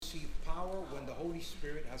power when the Holy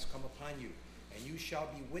Spirit has come upon you, and you shall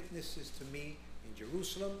be witnesses to me in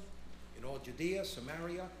Jerusalem, in all Judea,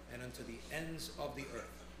 Samaria, and unto the ends of the earth.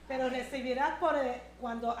 Pero recibirás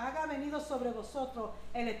cuando haga venido sobre vosotros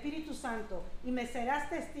el Espíritu Santo, y me serás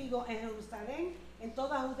testigo en Jerusalén, en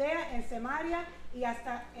toda Judea, en Samaria y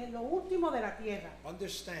hasta en lo último de la tierra.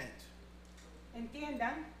 Understand,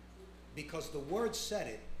 Entiendan, because the word said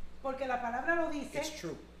it, porque la palabra lo dice, it's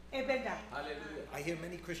true. es verdad. I hear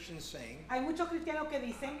many Christians saying, Hay muchos cristianos que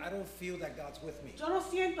dicen, I don't feel that God's with me. yo no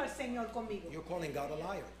siento al Señor conmigo. You're calling God a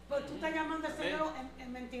liar. Pues tú estás llamando al Señor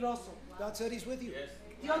en mentiroso. God said he's with you.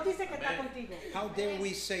 Dios dice que está contigo. How dare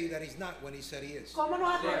we say that he's not when he said he is? ¿Cómo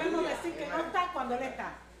nos atrevemos a decir que no está cuando Él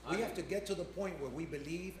está? We have to get to the point where we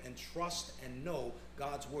believe and trust and know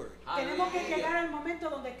God's word. Tenemos que llegar al momento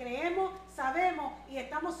donde creemos, sabemos y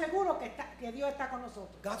estamos seguros que Dios está con nosotros.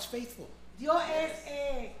 God's faithful. Dios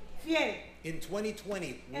es fiel. In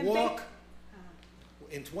 2020, En walk.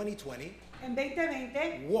 ve- In 2020, En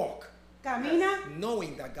 2020, walk, camina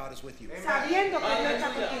knowing that God is with you. sabiendo que Dios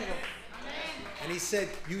está contigo. And he said,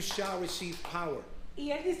 you shall receive power Y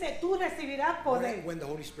Él dice, tú recibirás poder when the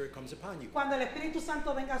Holy Spirit comes upon you. cuando el Espíritu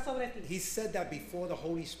Santo venga sobre ti. He said that before the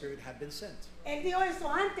Holy Spirit had been sent. Él dijo eso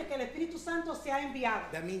antes que el Espíritu Santo sea enviado.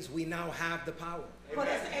 That means we now have the power. Por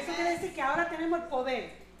eso quiere decir que ahora tenemos el poder.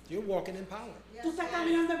 You're walking in power. Tú estás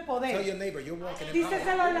caminando en Tell poder. your neighbor, you're walking in power.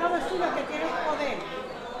 Díceselo al lado suyo que tienes poder.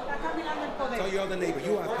 Estás caminando en Tell poder. your other neighbor,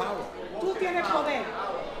 you have power. Tú tienes poder.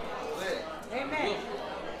 Amen.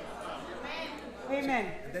 Amen.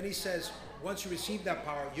 And then he says, once you receive that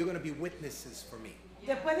power, you're going to be witnesses for me.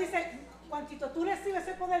 Después dice, cuantito tú recibes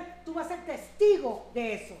ese poder, tú vas a ser testigo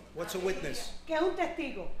de eso. What's a witness? ¿Qué es un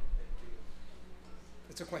testigo?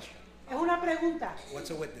 It's a question. Es una pregunta. What's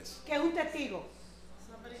a witness? ¿Qué es un testigo?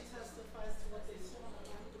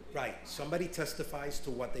 Right. Somebody testifies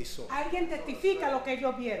to what they saw. Alguien testifica lo que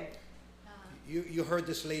ellos vieron. You heard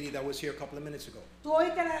this lady that was here a couple of minutes ago. Tú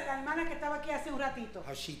oíste a la hermana que estaba aquí hace un ratito.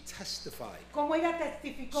 How she testified. Cómo ella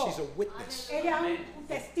testificó. She's a witness Ella es un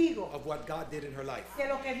testigo of what God did in her life. de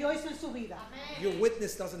lo que Dios hizo en su vida. Your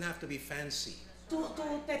witness doesn't have to be fancy. Tu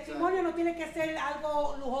testimonio no tiene que ser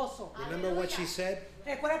algo lujoso. Remember what she said?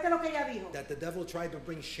 Recuérdate lo que ella dijo. That the devil tried to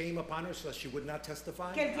bring shame upon her so that she would not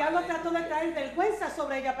testify? Que el diablo trató de traer vergüenza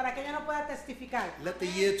sobre ella para que ella no pueda testificar. Let the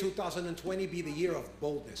year 2020 be the year of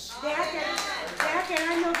boldness. Deja que el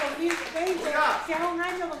año 2020 sea un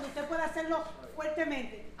año donde usted pueda hacerlo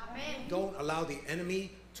fuertemente. Don't allow the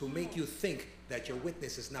enemy to make you think that your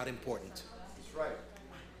witness is not important. That's right.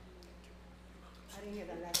 I didn't hear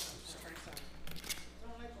that last one.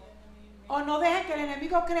 O no deje que el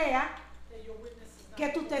enemigo crea que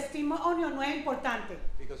tu testimonio no es importante,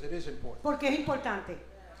 Because it is important. porque es importante.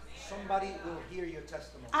 Somebody will hear your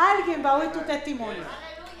testimony. Alguien va a oír tu testimonio.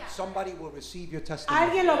 Somebody will receive your testimony.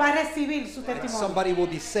 Alguien lo va a recibir su And testimonio. somebody will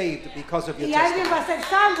be saved because of your Y alguien testimony. va a ser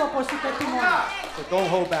salvo por su testimonio. So don't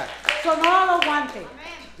hold back. So no lo aguante.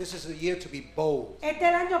 This is a year to be bold. Este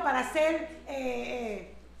es el año para ser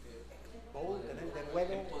Bold, de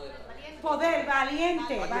nuevo. poder,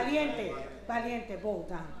 valiente,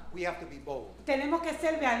 bold. We have to be bold. Tenemos que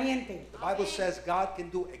ser valientes. The Bible says God can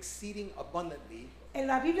do exceeding abundantly En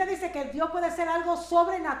la Biblia dice que Dios puede hacer algo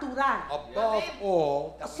sobrenatural, above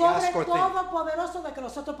all that we sobre ask or think, todo poderoso de que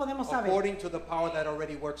nosotros podemos saber. according to the power that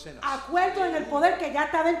already works in us. Acuerdo en el poder que ya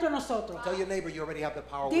está dentro de nosotros. Tell your neighbor you already have the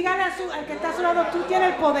power. within Dígale you. al que está a su lado, tú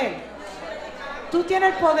tienes el poder. Tú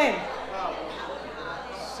tienes el poder.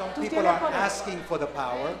 Some tú people tienes are poder. asking for the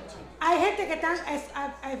power. Hay gente que están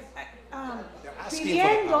asking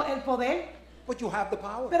pidiendo for the power. el poder, But you have the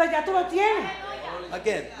power. pero ya tú lo tienes.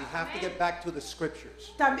 Again, we have to get back to the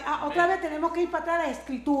scriptures. También, otra vez tenemos que ir para atrás a las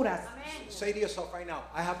escrituras. Say to yourself right now,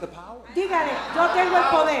 I have the power. Dígale, yo tengo el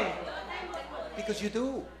poder, Because you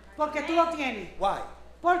do. porque tú lo tienes. Why?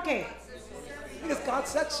 ¿Por qué? Because God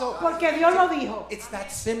said so. Porque Dios lo dijo. It's that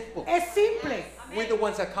simple. Es simple. We're the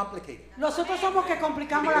ones that complicate it. Nosotros somos que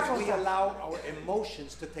complicamos la Because we cosa. allow our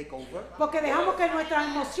emotions to take over. Porque dejamos que nuestras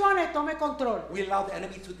emociones tomen control. We allow the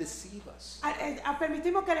enemy to deceive us.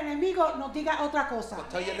 Permitimos que el enemigo nos diga otra cosa. But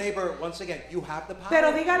tell your neighbor once again, you have the power.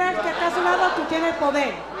 Pero dígale al que está a su lado, tú tienes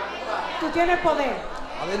poder. Tú tienes poder.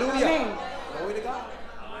 Hallelujah. Amén. Glory to God.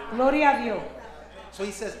 Gloria a Dios. So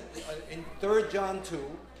he says in 3 John 2,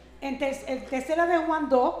 En el tercero de Juan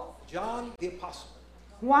 2, John the apostle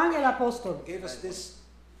Juan el apóstol gave us this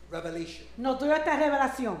revelation. nos dio esta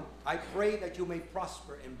revelación. I pray that you may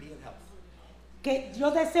prosper and be in health, Que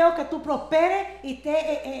yo deseo que tú prosperes y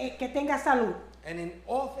que tengas salud. and in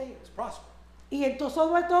all things prosper, Y entonces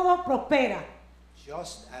sobre todo prospera.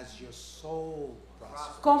 just as your soul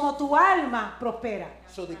prospers. Como tu alma prospera.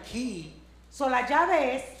 So the key So la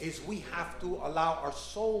llave es, is we have to allow our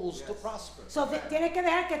souls to prosper. tienes que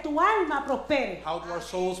dejar que tu alma prospere. How do our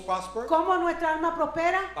souls prosper? ¿Cómo nuestra alma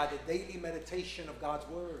prospera? By the daily meditation of God's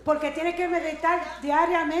word. Porque tienes que meditar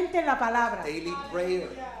diariamente en la palabra. Daily prayer.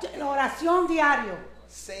 La oración diario.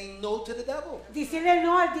 Saying no to the devil. Decirle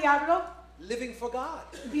no al diablo. Living for God.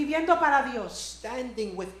 Viviendo para Dios.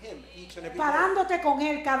 Standing with Him each and every day. Parándote con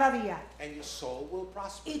Él cada día. And your soul will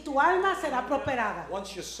prosper. Y tu alma será prosperada.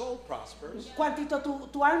 Once your soul prospers, Cuantito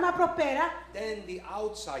tu alma prospera, then the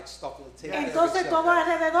outside stuff will take care of entonces itself. todo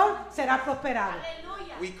alrededor será prosperado.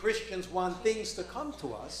 We Christians want things to come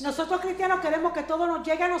to us, Nosotros cristianos queremos que todo nos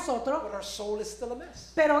llegue a nosotros, but our soul is still a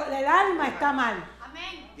mess. pero el alma está mal.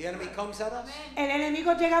 The enemy comes at us, El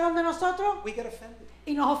enemigo llega donde nosotros we get offended,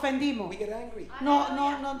 y nos ofendimos. we get angry. Nos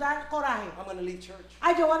da coraje. I'm going to leave church.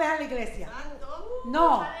 Ay, yo voy a dejar la iglesia.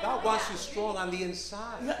 No. God wants you strong on the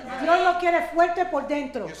inside. Dios lo quiere fuerte por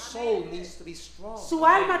dentro. Your soul needs to be strong. Su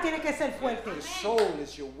alma tiene que ser fuerte. Your soul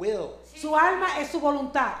is your will, Su alma es su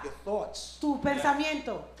voluntad, your thoughts, tu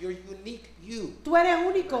pensamiento. your unique you. Tú eres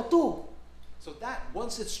único, tú. So that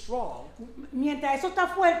once it's strong, Mientras eso está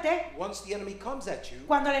fuerte, once the enemy comes at you,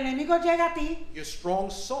 cuando el enemigo llega a ti, your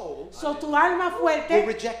strong soul tu alma will fuerte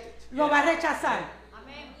reject it. lo va a rechazar.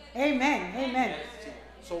 Amen, amen.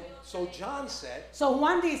 So John said, So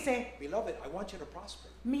Juan dice, beloved, I want you to prosper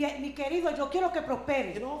mi querido, yo quiero que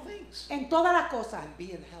prospere in all things en todas las cosas and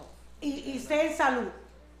be in health. y esté en salud.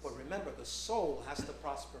 But remember, the soul has to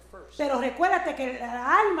prosper first. Pero recuérdate que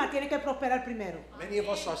la alma tiene que prosperar primero. Many of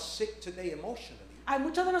us are sick today emotionally Hay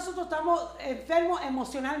muchos de nosotros estamos enfermos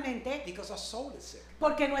emocionalmente because our soul is sick.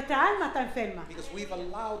 porque nuestra alma está enferma. Because we've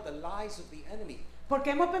allowed the lies of the enemy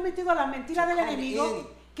Porque hemos permitido las mentiras del enemigo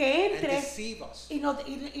que and entre deceive us. y nos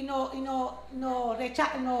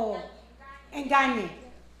engañe.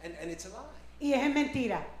 And it's a lie. Y es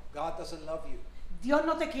mentira. God doesn't love you. Dios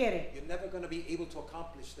no te quiere. You're never going to be able to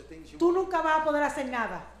accomplish the things you Tú want. nunca vas a poder hacer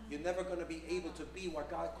nada. You're never going to be able to be what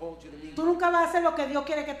God called you to be. Tú nunca vas a hacer lo que Dios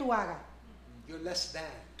quiere que tú hagas. You're less than.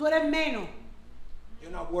 Tú eres menos.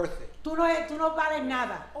 You're not worth it. Tú no vales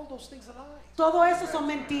nada. All those things are lies. Todo eso son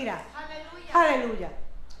mentiras. Aleluya.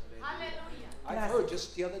 I've Gracias. heard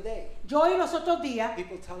just the other day Yo oí los otros días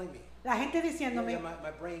people telling me, la gente "Yeah, diciéndome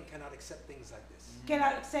my brain cannot accept things like this." que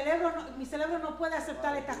mi cerebro no puede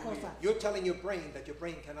aceptar estas cosas. You're telling your brain that your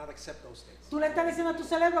brain cannot accept those things. Tú le estás diciendo a tu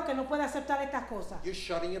cerebro que no puede aceptar estas cosas. You're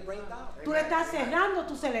shutting your brain down. Tú le estás cerrando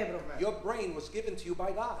tu cerebro. Your brain was given to you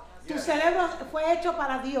by God. Tu cerebro fue hecho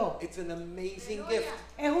para Dios. It's an amazing gift.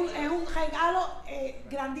 Es un regalo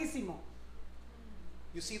grandísimo.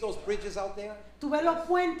 You see those bridges out there? Tú ves los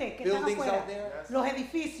puentes que están Buildings afuera, out there? los They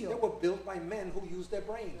edificios. were built by men who used their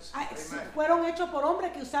brains. Fueron hechos por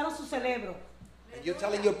hombres que usaron su cerebro. And you're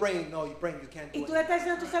telling your brain, no, your brain, you can't Y do tú le it. estás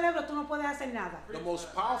diciendo a tu cerebro, tú no puedes hacer nada. The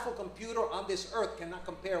most powerful computer on this earth cannot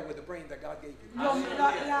compare with the brain that God gave you.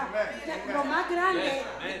 Lo más grande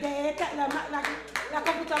de esta, la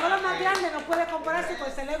computadora más grande no puede compararse con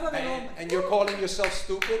el cerebro del hombre. And you're calling yourself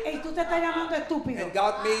stupid? Y tú te estás llamando estúpido. And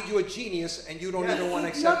God made you a genius and you don't even want to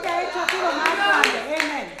Y Dios accept te ha that. hecho a ti lo más grande.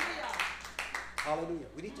 Amén. Hallelujah.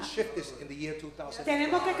 We need to shift this in the year 2000.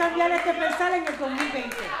 Tenemos que cambiar este pensar en el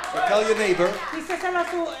 2020. So tell your neighbor, Díselo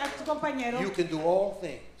a tu compañero. you can do all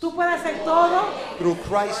things Tú puedes hacer todo through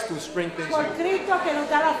Christ who strengthens por you. Cristo que nos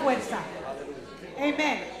da la fuerza.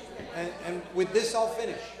 Amén. And with this I'll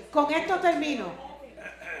finish. Con esto termino.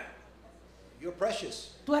 You're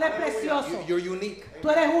precious. Tú eres precioso. You're unique. Tú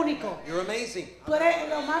eres único. You're amazing. Tú eres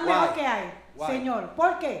lo más mejor que hay, Señor.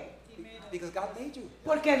 ¿Por qué? Because God made you.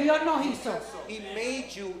 Porque Dios nos hizo. He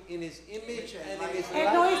made you in His image and in His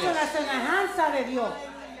Él nos hizo la likeness. semejanza de Dios.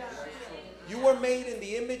 You were made in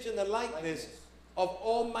the image and the likeness of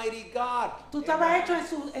Almighty God. Tú estabas hecho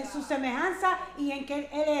en su semejanza y en que Él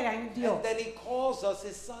era, en Dios. And then He calls us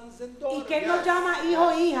His sons and Y que Él daughters. nos llama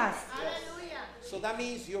hijos e hijas. So that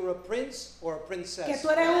means you're a prince or a Que princess. tú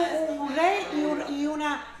eres un rey y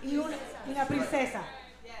una princesa.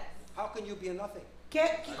 How can you be a nothing?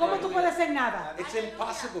 ¿Cómo tú puedes ser nada? It's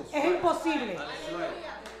impossible. Es imposible.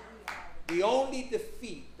 The only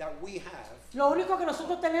defeat that we have Lo único que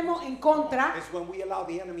nosotros tenemos en contra is when we allow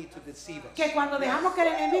the enemy to deceive us. que cuando dejamos que el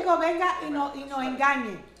enemigo venga y nos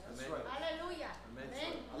engañe.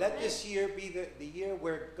 Let this year be the year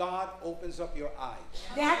where God opens up your eyes.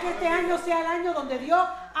 Deja que este año sea el año donde Dios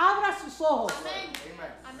abra sus ojos.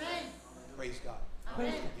 Praise God.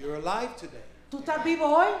 You're alive today. Tú estás vivo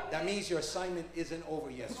hoy. That means your assignment isn't over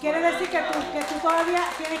yet. Quiere decir que tú todavía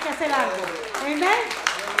tienes que hacer algo. Amén.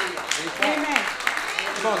 Amén.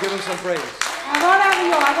 Come on, give him some praise. Adora a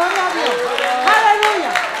Dios, adora a Dios.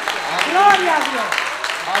 Aleluya. Gloria a Dios.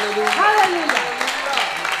 Hallelujah. Aleluya.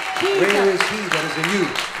 Greater is he that is in you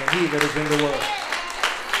than he that is in the world.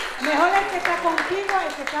 Mejor el que está contigo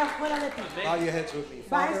el que está fuera de ti. Bow your heads with me.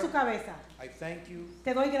 Baje su Father, cabeza. I thank you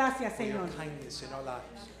Te doy gracias, for your Señor. kindness in our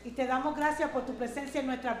lives. Y te damos gracias por tu presencia en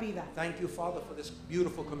nuestras vidas. Thank you, Father, for this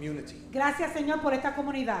beautiful community, Gracias, Señor, por esta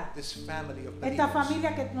comunidad. this family of Esta believers.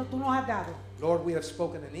 familia que tú nos has dado. Lord, we have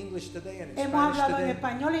spoken in English today and in Hemos Spanish hablado en today,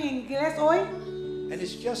 español y en inglés hoy. and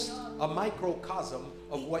it's just a microcosm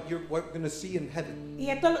of what we're going to see in heaven, Y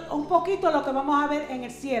esto es un poquito lo que vamos a ver en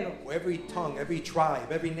el cielo. where every tongue, every tribe,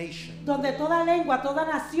 every nation Donde toda lengua, toda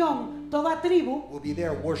nación, toda tribu will be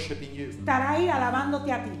there worshiping you. estará ahí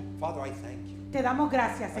alabándote a ti. Father, I thank you. Te damos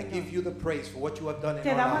gracias, I give Señor. you the praise for what you have done in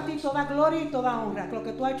Te our damos a ti lives, toda gloria y toda honra, lo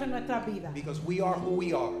que tú has hecho en nuestras vidas. because we are who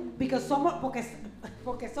we are Porque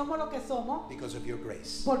somos lo que somos because of your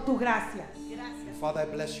grace. por tu gracia. Father, I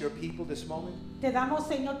bless your people this moment. Te damos,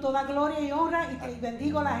 Señor, toda gloria y honra y te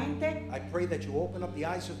bendigo a la gente. I pray that you open up the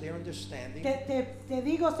eyes of their understanding, Te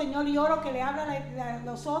digo, Señor, y oro que le abra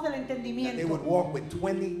los ojos del that they entendimiento. would walk with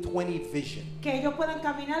 20/20 vision, Que ellos puedan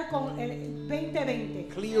caminar con el 2020.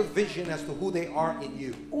 clear vision as to who they are in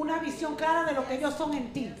you. Una visión clara de lo que ellos son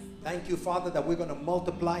en ti. Thank you, Father, that we're going to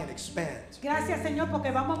multiply and expand Gracias, Señor,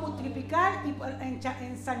 porque vamos a multiplicar y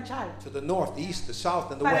ensanchar. to the north, the east, the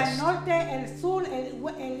south, and the Para el west. norte, el sur, el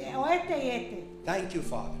oeste y este. Thank you,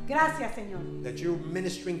 Father, Gracias, Señor. that you're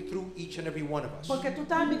ministering through each and every one of us. Porque tú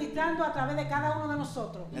estás ministrando a través de cada uno de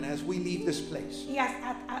nosotros. And as we leave this place, Y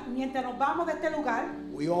mientras nos vamos de este lugar,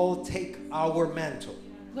 we all take our mantle,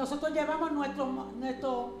 nosotros llevamos nuestro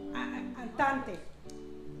altante,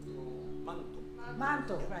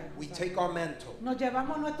 manto. Right. we take our mantle, Nos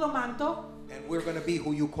llevamos nuestro manto and we're going to be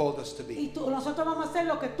who you called us to be. y nosotros vamos a hacer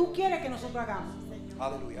lo que tú quieres que nosotros hagamos.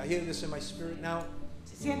 Hallelujah. I hear this in my spirit now.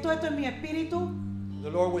 Siento esto en mi espíritu. The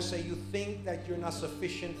Lord will say, you think that you're not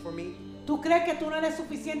sufficient for me, Tú crees que tú no eres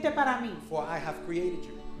suficiente para mí, for I have created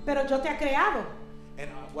you. pero yo te he creado. And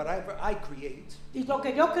whatever I create Y lo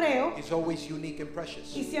que yo creo is always unique and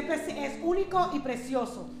precious. y siempre es único y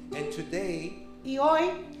precioso. And today, Y hoy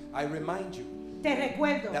I remind you te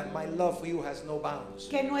recuerdo that my love for you has no bounds.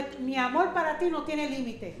 que mi amor para ti no tiene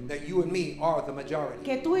límite. That you and me are the majority.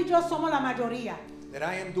 Que tú y yo somos la mayoría. That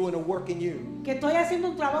I am doing a work in you. Que estoy haciendo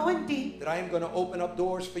un trabajo en ti. That I am going to open up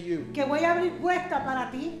doors for you. Que voy a abrir puertas para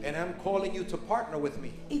ti. And I'm calling you to partner with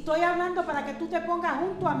me. Y estoy hablando para que tú te pongas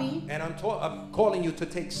junto a mí. And I'm calling you to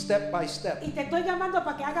take step by step. Y te estoy llamando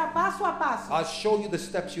para que haga paso a paso. I'll show you the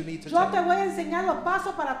steps you need to Yo te take. voy a enseñar los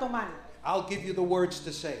pasos para tomar. I'll give you the words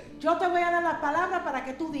to say. Yo te voy a dar las palabras para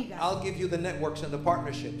que tú digas. I'll give you the networks and the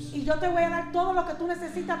partnerships. Y yo te voy a dar todo lo que tú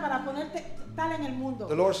necesitas para ponerte tal en el mundo.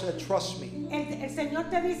 The Lord said, trust me, El Señor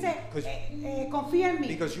te dice, confía en mí.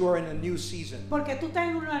 because you are in a new season. Porque tú estás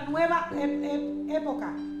en una nueva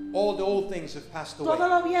época. All the old things have passed Todo away.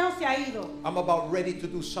 lo viejo se ha ido. I'm about ready to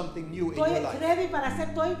do something new in your Estoy life. ready para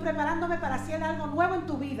estoy preparándome para hacer algo nuevo en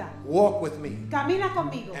tu vida. Walk with me Camina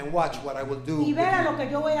conmigo and watch what I will do. y with verá you. lo que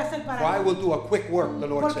yo voy a hacer For I para ti. will do a quick work, the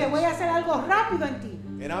Lord Porque voy a says. hacer algo rápido en ti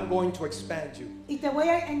And I'm going to expand you. y te voy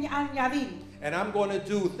a añadir. And I'm going to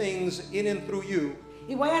do things in and through you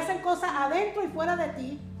Y voy a hacer cosas adentro y fuera de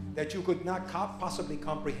ti that you could not possibly que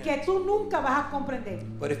comprehend. tú nunca vas a comprender.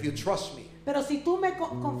 But if you trust me, Pero si tú me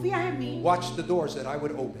confías en mí, watch the doors that I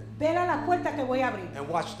would open. vela la puerta que voy a abrir. And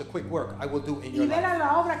watch the quick work I will do in Y your vela life.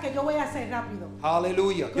 la obra que yo voy a hacer rápido.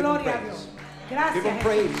 Hallelujah. Give him Gloria a Dios. praise. Gracias. Give him Jesús.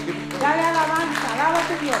 praise. Give him praise. Dale alabanza. Alaba a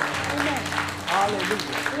tu Dios. Amén.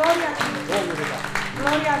 Hallelujah. Gloria a Dios. Glory to God.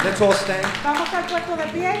 Gloria a Dios. Let's all stand. Vamos a estar puestos de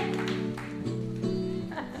pie.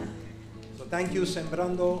 So thank you,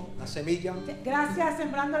 Sembrando la Semilla, Gracias,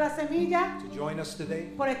 Sembrando la Semilla, to join us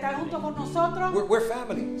today. por estar junto con nosotros. We're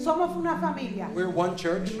family. Somos una familia. We're one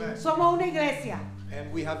church, Somos una iglesia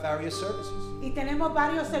and we have various services. y tenemos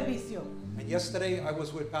varios servicios. And yesterday I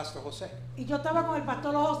was with Pastor Jose. Y yo estaba con el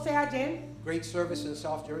pastor José ayer, Great service in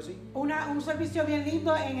South Jersey. un servicio bien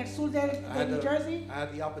lindo en el sur de New Jersey. I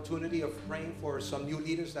had the opportunity of praying for some new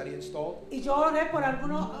leaders that he installed, Y yo oré por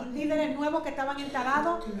algunos líderes nuevos que estaban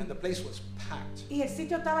instalados and the place was packed. y el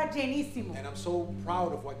sitio estaba llenísimo. And I'm so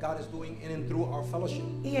proud of what God is doing in and through our fellowship.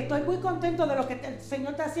 Y estoy muy contento de lo que el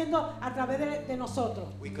Señor está haciendo a través de nosotros.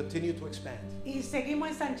 We continue to expand. Y seguimos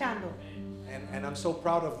ensanchando. And I'm so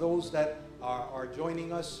proud of those that are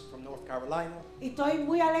joining us from North Carolina. Y estoy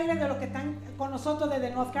muy alegre de los que están con nosotros desde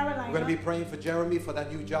North We're going to be Carolina. praying for Jeremy for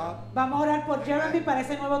that new job. Vamos a orar por Jeremy para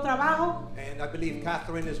ese nuevo trabajo. And I believe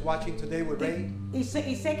Catherine is watching today with Ray. Y sé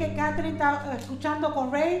que Catherine está escuchando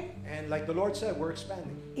con Ray. And like the Lord said, we're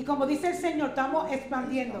expanding. Y como dice el Señor, estamos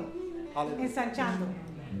expandiendo, Hallelujah. ensanchando.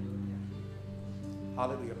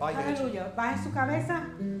 Hallelujah. Bow your heads. Aleluya. Bajen su cabeza.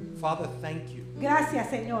 Father, thank you Gracias,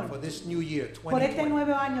 Señor, for this new year, por este 2020.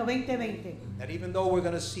 nuevo año 2020. That even though we're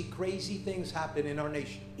going to see crazy things happen in our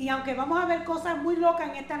nation, Y aunque vamos a ver cosas muy locas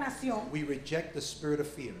en esta nación, we reject the spirit of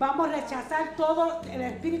fear. vamos a rechazar todo el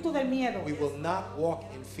espíritu del miedo. We will not walk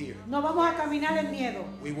in fear. No vamos a caminar en miedo.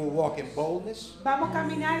 We will walk in boldness, Vamos a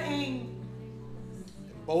caminar en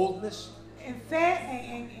fe,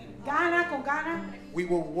 en gana, con gana, We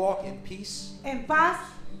will walk in peace. en paz.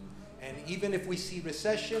 And even if we see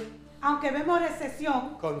recession, Aunque vemos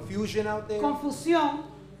recesión, confusion out there, confusión,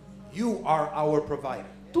 you are our provider.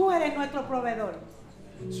 tú eres nuestro proveedor.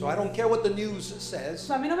 So I don't care what the news says,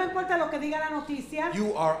 So, a mí no me importa lo que diga la noticia,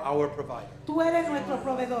 you are our provider. tú eres nuestro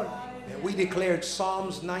proveedor. And we declared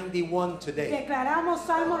Psalms 91 today, Declaramos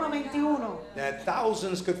Salmo 91, that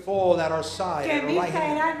thousands could fall at our side, que at our mil right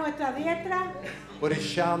hand, caerán a nuestra diestra, but it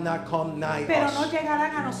shall not come nigh pero no us.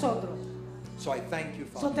 llegarán a nosotros. So I thank you,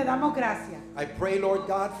 So, Father. te damos gracias. I pray, Lord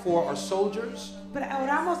God, for our soldiers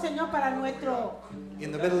Oramos, Señor, para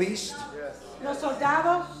in the Middle East. los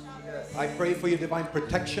soldados, I pray for your divine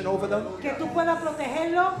protection over them. que tú puedas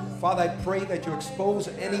protegerlos, Father, I pray that you expose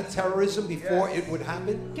any terrorism before it would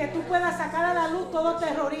happen, que tú puedas sacar a la luz todo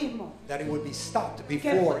terrorismo, that it would be stopped que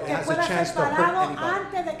before it has a pueda chance ser to hurt parado anybody.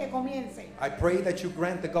 antes de que comience. I pray that you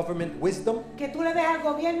grant the government wisdom, Que tú le des al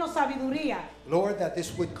gobierno sabiduría, Lord, that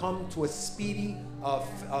this would come to a speedy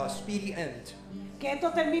end. que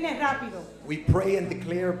esto termine rápido. We pray and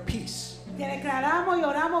declare peace, Te declaramos y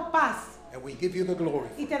oramos paz and we give you the glory.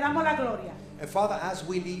 y te damos la gloria. And Father, as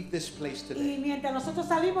we leave this place today, Y mientras nosotros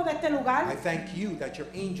salimos de este I lugar, thank you that your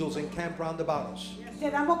angels encamp round about us te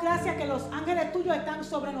damos gracias que los ángeles tuyos están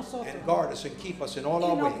sobre nosotros. and guard us and keep us in all Y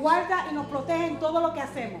our nos ways. guarda y nos protege en todo lo que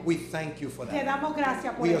hacemos. We thank you for Te that. damos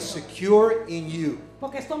gracias por We are eso. secure in you.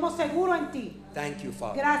 Porque estamos seguros en ti. Thank you,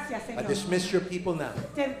 Father. Gracias, I Señor. dismiss your people now.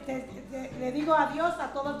 Le digo adiós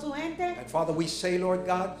a toda tu gente. And Father, we say, Lord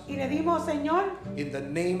God, Y le dimos, Señor, in the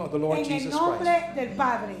name of the Lord en el Jesus nombre Christ, del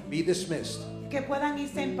Padre, be dismissed. que puedan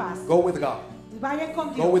irse en paz. Go with God. Vayan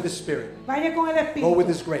con Go with the Dios. Spirit. Vayan con el Go with Espíritu.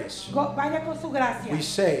 His grace. Vayan con su gracia. We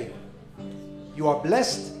say, you are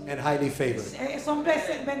blessed and highly favored. Son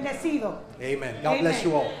bendecidos. Amen. God bless Amen.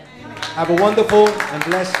 you all. Amen. Have a wonderful and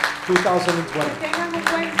blessed Que 2020. tengan un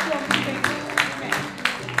buen 2020. Amén.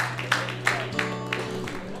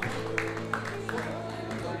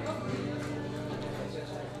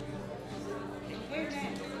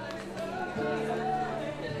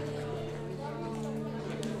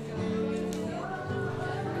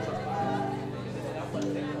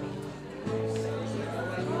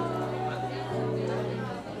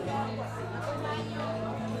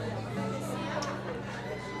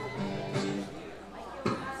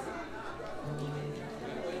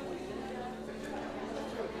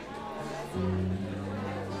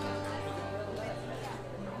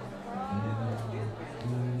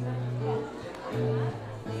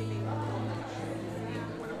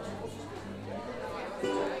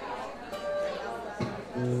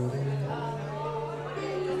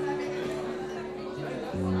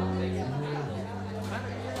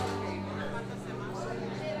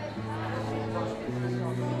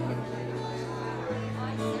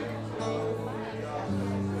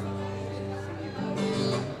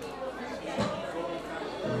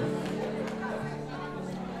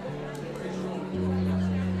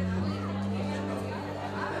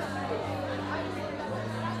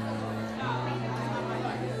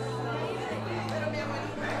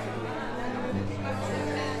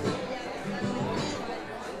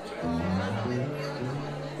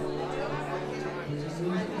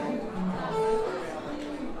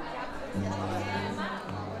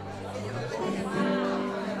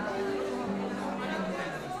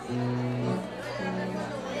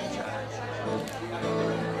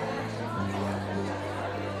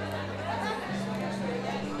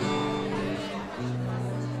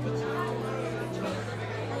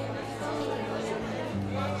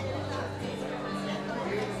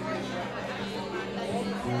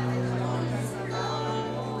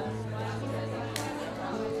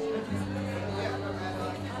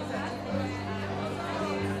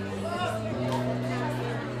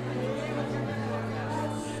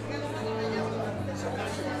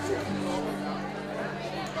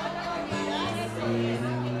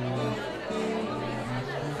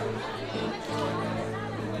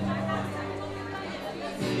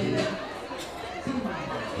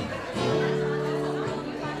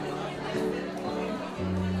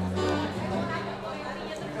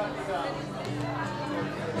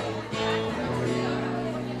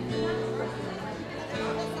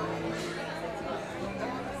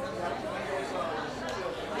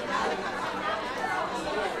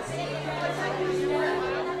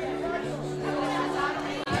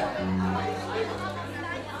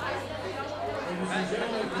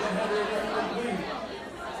 gentlemen, can I have your written complaint?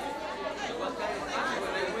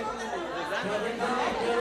 Can I have your